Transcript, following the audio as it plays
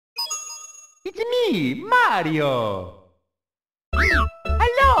It's me, Mario.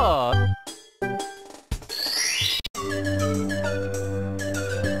 Hello.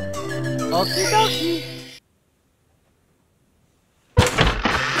 Okie dokie.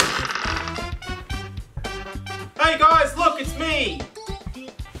 Hey guys, look, it's me!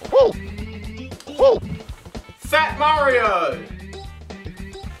 Oh. Oh. Fat Mario!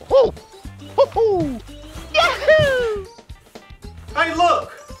 Oh. Oh. Yahoo! Hey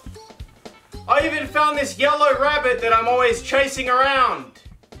look! I even found this yellow rabbit that I'm always chasing around.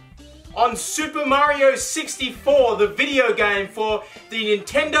 On Super Mario 64, the video game for the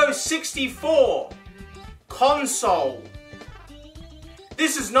Nintendo 64 console.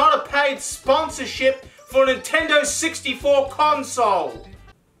 This is not a paid sponsorship for Nintendo 64 console.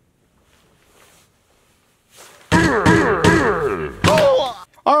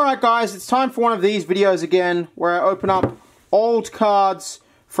 Alright guys, it's time for one of these videos again where I open up old cards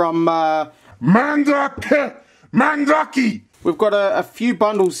from Mandaki! We've got a few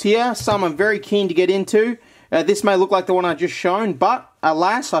bundles here, some I'm very keen to get into. This may look like the one I just shown, but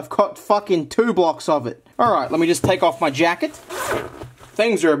alas, I've got fucking 2 blocks of it. Alright, let me just take off my jacket.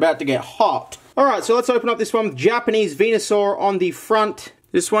 Things are about to get hot. Alright, so let's open up this one with Japanese Venusaur on the front.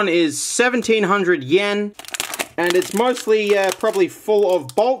 This one is 1700 yen. And it's mostly probably full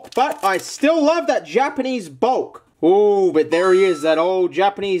of bulk, but I still love that Japanese bulk. Ooh, but there he is, that old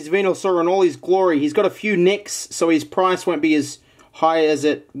Japanese Venusaur in all his glory. He's got a few nicks, so his price won't be as high as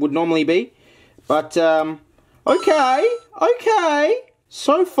it would normally be. But, okay.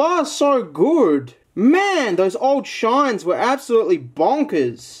 So far, so good. Man, those old shines were absolutely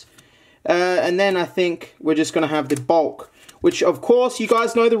bonkers. And then I think we're just going to have the bulk, which, of course, you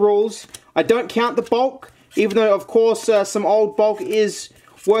guys know the rules. I don't count the bulk, even though, of course, some old bulk is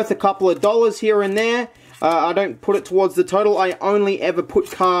worth a couple of dollars here and there. I don't put it towards the total. I only ever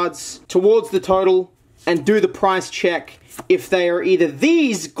put cards towards the total and do the price check if they are either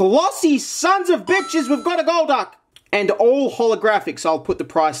these glossy sons of bitches, we've got a Golduck, and all holographics, I'll put the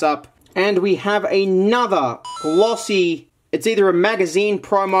price up. And we have another glossy, it's either a magazine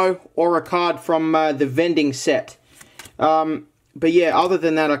promo or a card from the vending set. But yeah, other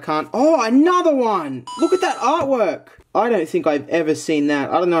than that, I can't. Oh, another one! Look at that artwork! I don't think I've ever seen that.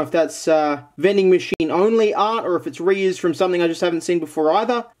 I don't know if that's vending machine only art or if it's reused from something I just haven't seen before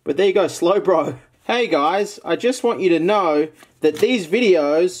either. But there you go, Slowbro. Hey guys, I just want you to know that these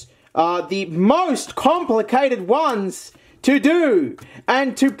videos are the most complicated ones to do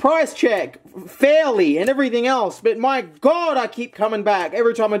and to price check fairly and everything else. But my God, I keep coming back.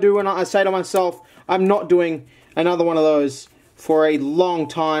 Every time I do one, I say to myself, I'm not doing another one of those for a long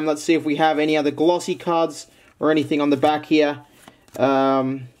time. Let's see if we have any other glossy cards or anything on the back here.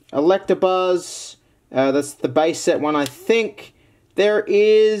 Electabuzz, that's the base set one, I think. There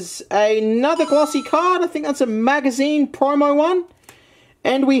is another glossy card, I think that's a magazine promo one.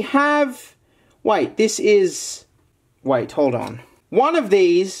 And we have, wait, this is, wait, hold on. One of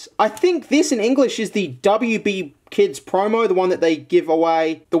these, I think this in English is the WB Kids promo, the one that they give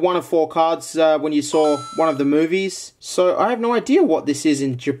away, the 1 of 4 cards when you saw one of the movies. So I have no idea what this is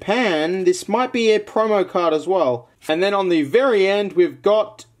in Japan. This might be a promo card as well. And then on the very end, we've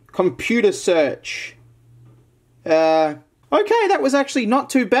got Computer Search. Okay, that was actually not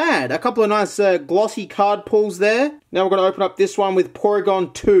too bad. A couple of nice glossy card pulls there. Now we're going to open up this one with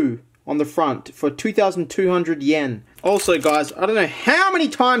Porygon 2 on the front for 2,200 yen. Also, guys, I don't know how many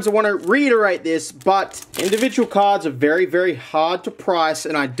times I want to reiterate this, but individual cards are very, very hard to price,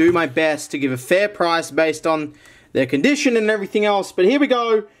 and I do my best to give a fair price based on their condition and everything else. But here we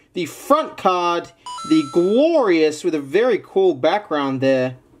go. The front card, the glorious, with a very cool background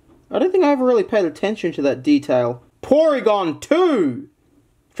there. I don't think I ever really paid attention to that detail. Porygon 2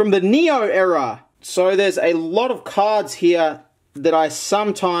 from the Neo era. So there's a lot of cards here that I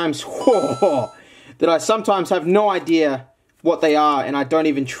sometimes have no idea what they are, and I don't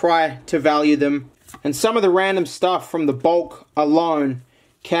even try to value them. And some of the random stuff from the bulk alone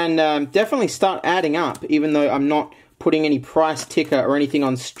can definitely start adding up, even though I'm not putting any price ticker or anything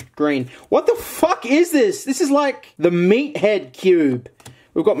on screen. What the fuck is this? This is like the Meathead Cube.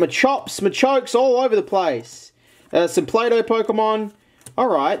 We've got Machops, Machokes all over the place. Some Play-Doh Pokemon.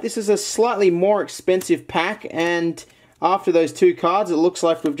 Alright, this is a slightly more expensive pack, and after those 2 cards, it looks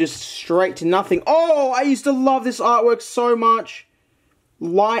like we've just straight to nothing. Oh, I used to love this artwork so much.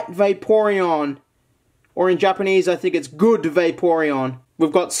 Light Vaporeon. Or in Japanese, I think it's Good Vaporeon.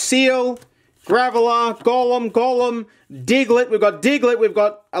 We've got Seal, Graveler, Golem, Diglett. We've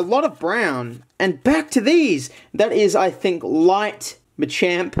got a lot of brown. And back to these. That is, I think, Light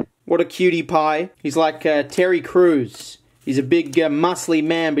Machamp. What a cutie pie. He's like Terry Crews He's a big, muscly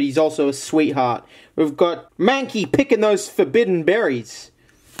man, but he's also a sweetheart. We've got Mankey picking those forbidden berries.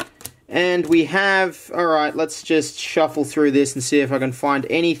 And we have... Alright, let's just shuffle through this and see if I can find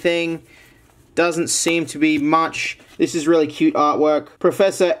anything. Doesn't seem to be much. This is really cute artwork.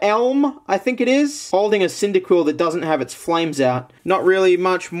 Professor Elm, I think it is, holding a Cyndaquil that doesn't have its flames out. Not really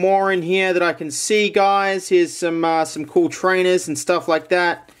much more in here that I can see, guys. Here's some cool trainers and stuff like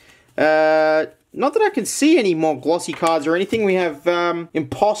that. Not that I can see any more glossy cards or anything. We have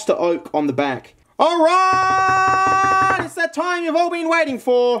Imposter Oak on the back. Alright! It's that time you've all been waiting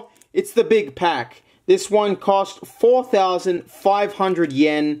for. It's the big pack. This one cost 4,500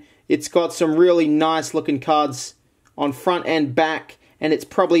 yen. It's got some really nice looking cards on front and back, and it's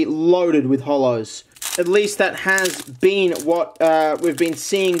probably loaded with holos. At least that has been what we've been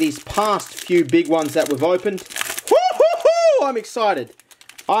seeing these past few big ones that we've opened. Woo-hoo-hoo! I'm excited.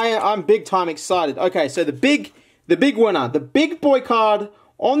 I'm big time excited. Okay, so the big winner, the big boy card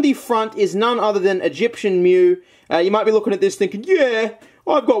on the front is none other than Egyptian Mew. You might be looking at this thinking, yeah,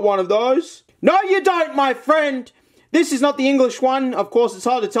 I've got one of those. No, you don't, my friend. This is not the English one. Of course, it's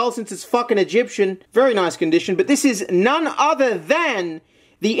hard to tell since it's fucking Egyptian. Very nice condition. But this is none other than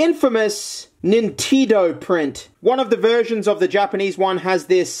the infamous Nintendo print. One of the versions of the Japanese one has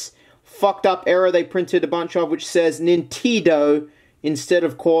this fucked up error they printed a bunch of, which says Nintendo instead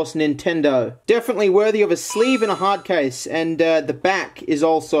of course Nintendo. Definitely worthy of a sleeve and a hard case. And the back is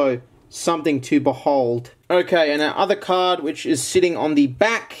also something to behold. Okay, and our other card, which is sitting on the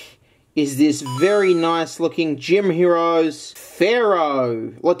back, is this very nice looking Gym Heroes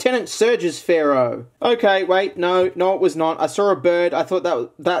Pharaoh. Lieutenant Surge's Pharaoh. Okay, wait, no, it was not. I saw a bird. I thought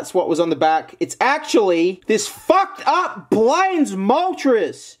that's what was on the back. It's actually this fucked up Blaine's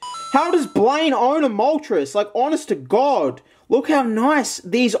Moltres. How does Blaine own a Moltres? Like, honest to God. Look how nice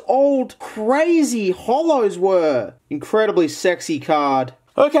these old crazy holos were. Incredibly sexy card.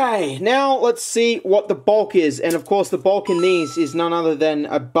 Okay, now let's see what the bulk is. And of course, the bulk in these is none other than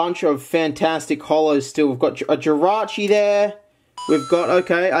a bunch of fantastic holos still. We've got a Jirachi there. We've got,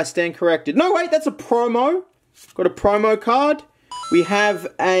 okay, I stand corrected. No, wait, that's a promo. Got a promo card. We have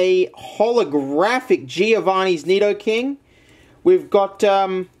a holographic Giovanni's Nidoking. We've got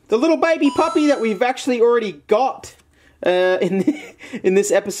the little baby puppy that we've actually already got in this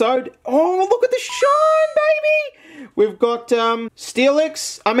episode. Oh, look at the shine, baby! We've got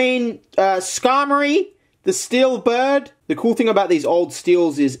Steelix, Skarmory, the Steel Bird. The cool thing about these old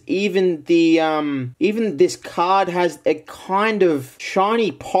Steels is even this card has a kind of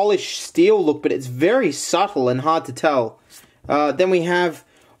shiny, polished steel look, but it's very subtle and hard to tell. Then we have,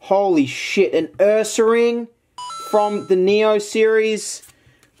 holy shit, an Ursaring from the Neo series.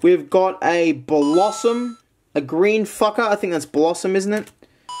 We've got a Blossom, a green fucker. I think that's Blossom, isn't it?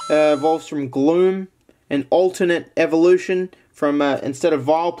 Evolves from Gloom. An alternate evolution from, instead of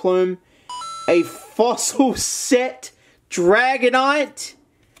Vileplume. A Fossil Set Dragonite.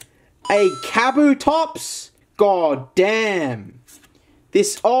 A Kabutops. God damn.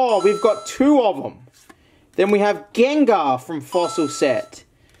 This, oh, we've got two of them. Then we have Gengar from Fossil Set.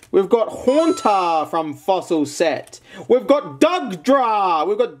 We've got Haunter from Fossil Set. We've got Dugdra.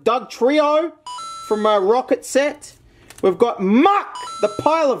 We've got Dugtrio from Rocket Set. We've got Muck, the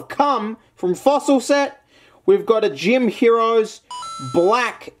Pile of Cum from Fossil Set. We've got a Gym Heroes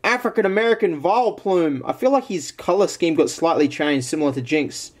Black African-American Vileplume. I feel like his color scheme got slightly changed, similar to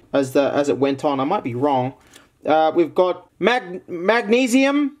Jinx, as it went on. I might be wrong. We've got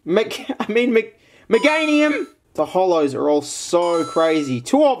Magnesium, Meganium. The holos are all so crazy.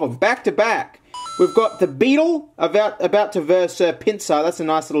 Two of them, back to back. We've got the Beetle about to verse Pinsir. That's a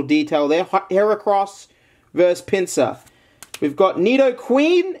nice little detail there. Heracross versus Pinsir. We've got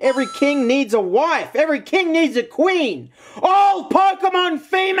Nidoqueen. Every king needs a wife. Every king needs a queen. All Pokemon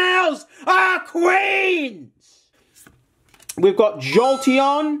females are queens. We've got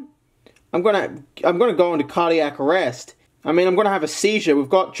Jolteon. I'm gonna go into cardiac arrest. I'm gonna have a seizure. We've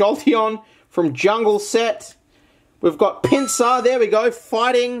got Jolteon from Jungle Set. We've got Pinsir. There we go,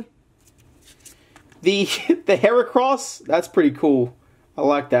 fighting the Heracross. That's pretty cool. I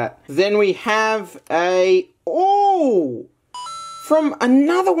like that. Then we have from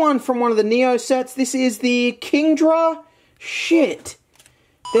another one from one of the Neo sets. This is the Kingdra. Shit.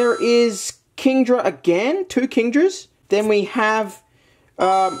 There is Kingdra again. Two Kingdras. Then we have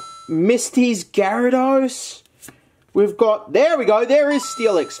Misty's Gyarados. We've got, there we go, there is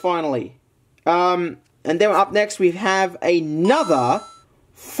Steelix finally. And then up next we have another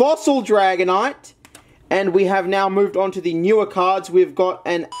Fossil Dragonite. And we have now moved on to the newer cards. We've got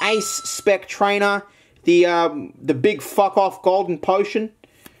an Ace Spec Trainer. The big fuck off Golden Potion.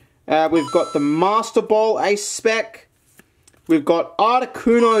 We've got the Master Ball Ace Spec. We've got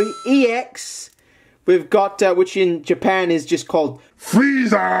Articuno EX. We've got, which in Japan is just called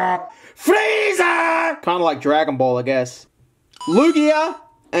Freezer! Freezer! Kind of like Dragon Ball, I guess. Lugia,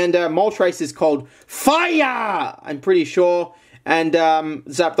 and Moltres is called Fire, I'm pretty sure. And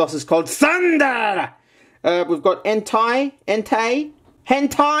Zapdos is called Thunder! We've got Hentai.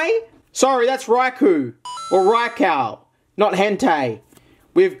 Sorry, that's Raikou. Or Raikou, not Hentai.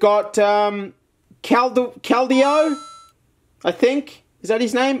 We've got Keldeo, I think. Is that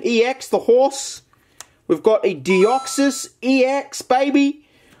his name? EX, the horse. We've got a Deoxys EX, baby.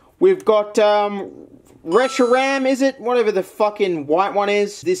 We've got Reshiram, is it? Whatever the fucking white one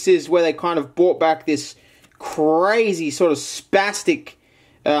is. This is where they kind of brought back this crazy sort of spastic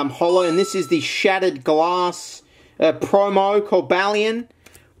holo. And this is the Shattered Glass promo called Balian.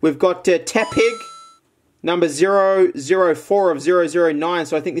 We've got Tepig, number 004 of 009.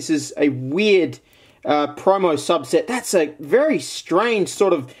 So I think this is a weird promo subset. That's a very strange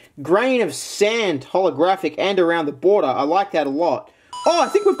sort of grain of sand holographic and around the border. I like that a lot. Oh, I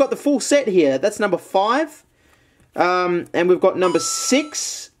think we've got the full set here. That's number 5. And we've got number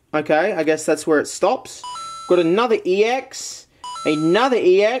 6. Okay, I guess that's where it stops. Got another EX. Another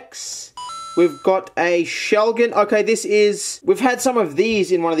EX. We've got a Shelgon. Okay, this is... We've had some of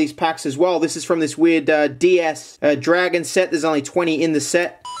these in one of these packs as well. This is from this weird DS Dragon set. There's only 20 in the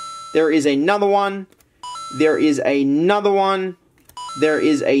set. There is another one. There is another one. There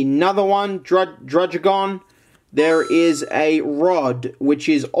is another one. Drudgegon. There is a Rod, which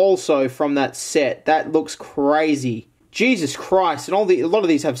is also from that set. That looks crazy. Jesus Christ. And a lot of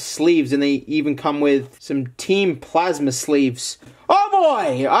these have sleeves, and they even come with some Team Plasma sleeves. Oh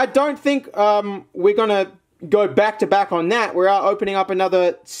boy! I don't think we're going to go back to back on that. We are opening up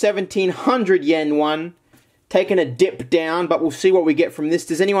another 1700 yen one. Taking a dip down, but we'll see what we get from this.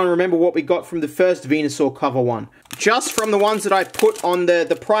 Does anyone remember what we got from the first Venusaur cover one? Just from the ones that I put on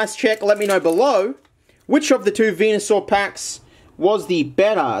the price check, let me know below which of the 2 Venusaur packs was the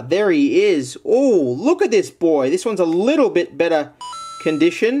better. There he is. Oh, look at this boy. This one's a little bit better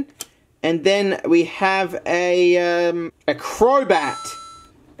condition. And then we have a Crobat.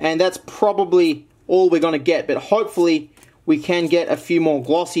 And that's probably all we're going to get. But hopefully we can get a few more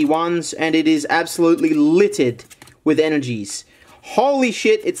glossy ones. And it is absolutely littered with energies. Holy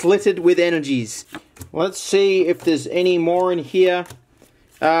shit, it's littered with energies. Let's see if there's any more in here.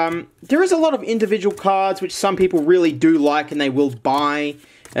 There is a lot of individual cards which some people really do like and they will buy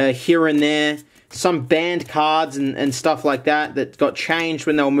here and there. Some banned cards and stuff like that that got changed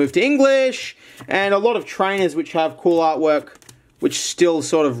when they were moved to English. And a lot of trainers which have cool artwork which still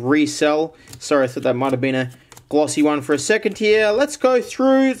sort of resell. Sorry, I thought that might have been a glossy one for a second here. Let's go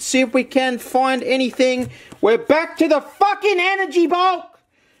through, see if we can find anything. We're back to the fucking energy bulk!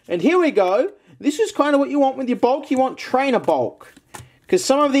 And here we go. This is kind of what you want with your bulk. You want trainer bulk. Because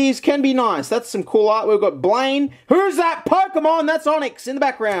some of these can be nice. That's some cool art. We've got Blaine. Who's that Pokemon? That's Onyx in the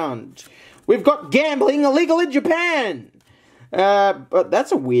background. We've got Gambling Illegal in Japan. But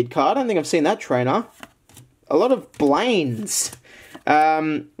that's a weird card. I don't think I've seen that trainer. A lot of Blaines.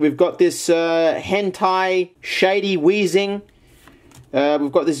 We've got this Hentai Shady Wheezing.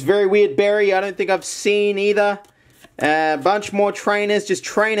 We've got this very weird berry. I don't think I've seen either. A bunch more trainers. Just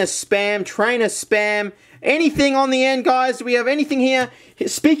trainer spam. Trainer spam. Anything on the end, guys? Do we have anything here?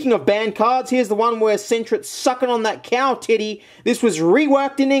 Speaking of banned cards, here's the one where Sentret's sucking on that cow titty. This was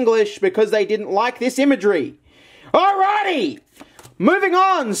reworked in English because they didn't like this imagery. Alrighty! Moving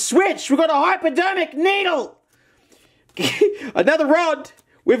on. Switch. We've got a hypodermic needle. Another Rod.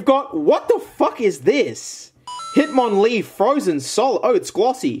 We've got... What the fuck is this? Hitmonlee Frozen Solid. Oh, it's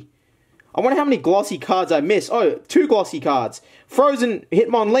glossy. I wonder how many glossy cards I missed. Oh, 2 glossy cards. Frozen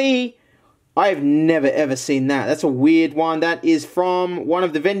Hitmonlee. I have never ever seen that. That's a weird one. That is from one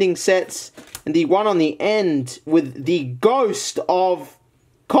of the vending sets. And the one on the end with the ghost of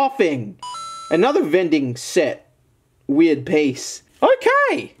coughing. Another vending set. Weird piece.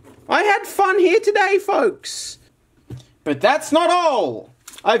 Okay. I had fun here today, folks. But that's not all.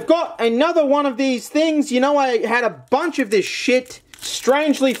 I've got another one of these things. You know, I had a bunch of this shit.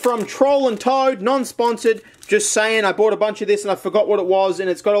 Strangely from Troll and Toad. Non-sponsored. Just saying, I bought a bunch of this and I forgot what it was, and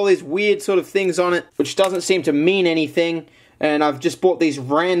it's got all these weird sort of things on it, which doesn't seem to mean anything, and I've just bought these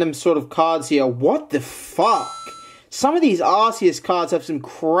random sort of cards here. What the fuck? Some of these Arceus cards have some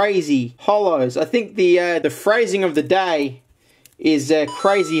crazy holos. I think the phrasing of the day is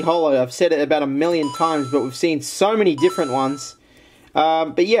crazy holo. I've said it about 1,000,000 times, but we've seen so many different ones.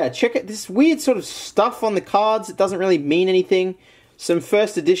 But yeah, check it. This weird sort of stuff on the cards. It doesn't really mean anything. Some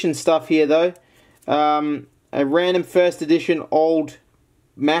first edition stuff here, though. A random first edition old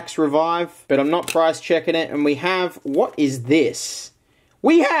max revive, but I'm not price checking it. And we have, what is this?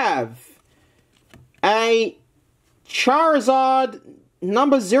 We have a Charizard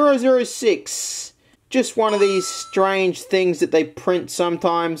number 006. Just one of these strange things that they print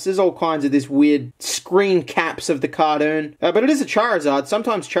sometimes. There's all kinds of this weird screen caps of the cartoon. But it is a Charizard.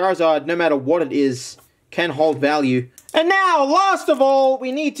 Sometimes Charizard, no matter what it is, can hold value. And now, last of all,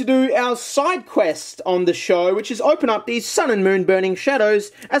 we need to do our side quest on the show, which is open up these Sun and Moon Burning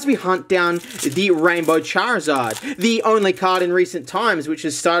Shadows as we hunt down the Rainbow Charizard, the only card in recent times which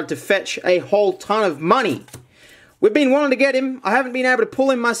has started to fetch a whole ton of money. We've been wanting to get him. I haven't been able to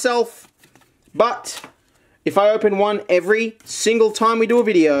pull him myself, but if I open one every single time we do a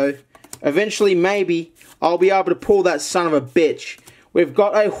video, eventually maybe I'll be able to pull that son of a bitch. We've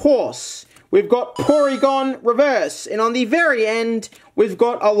got a horse. We've got Porygon Reverse, and on the very end, we've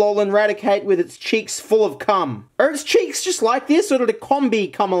got Alolan Raticate with its cheeks full of cum. Are its cheeks just like this, or did a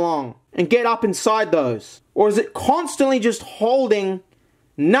combi come along and get up inside those? Or is it constantly just holding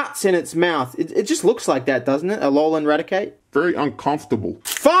nuts in its mouth? It just looks like that, doesn't it, Alolan Raticate? Very uncomfortable.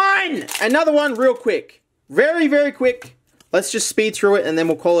 Fine! Another one real quick. Very, very quick. Let's just speed through it and then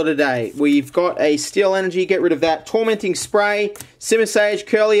we'll call it a day. We've got a Steel Energy, get rid of that. Tormenting Spray, Simisage,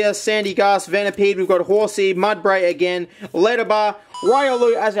 Curlier, Sandygast, Venipede. We've got Horsey, Mudbray again, Ledabar,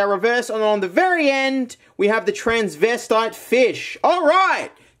 Riolu as our reverse. And on the very end, we have the Transvestite Fish.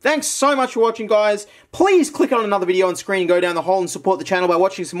 Alright! Thanks so much for watching, guys. Please click on another video on screen and go down the hole and support the channel by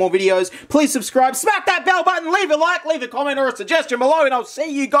watching some more videos. Please subscribe, smack that bell button, leave a like, leave a comment or a suggestion below, and I'll see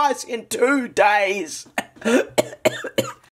you guys in 2 days.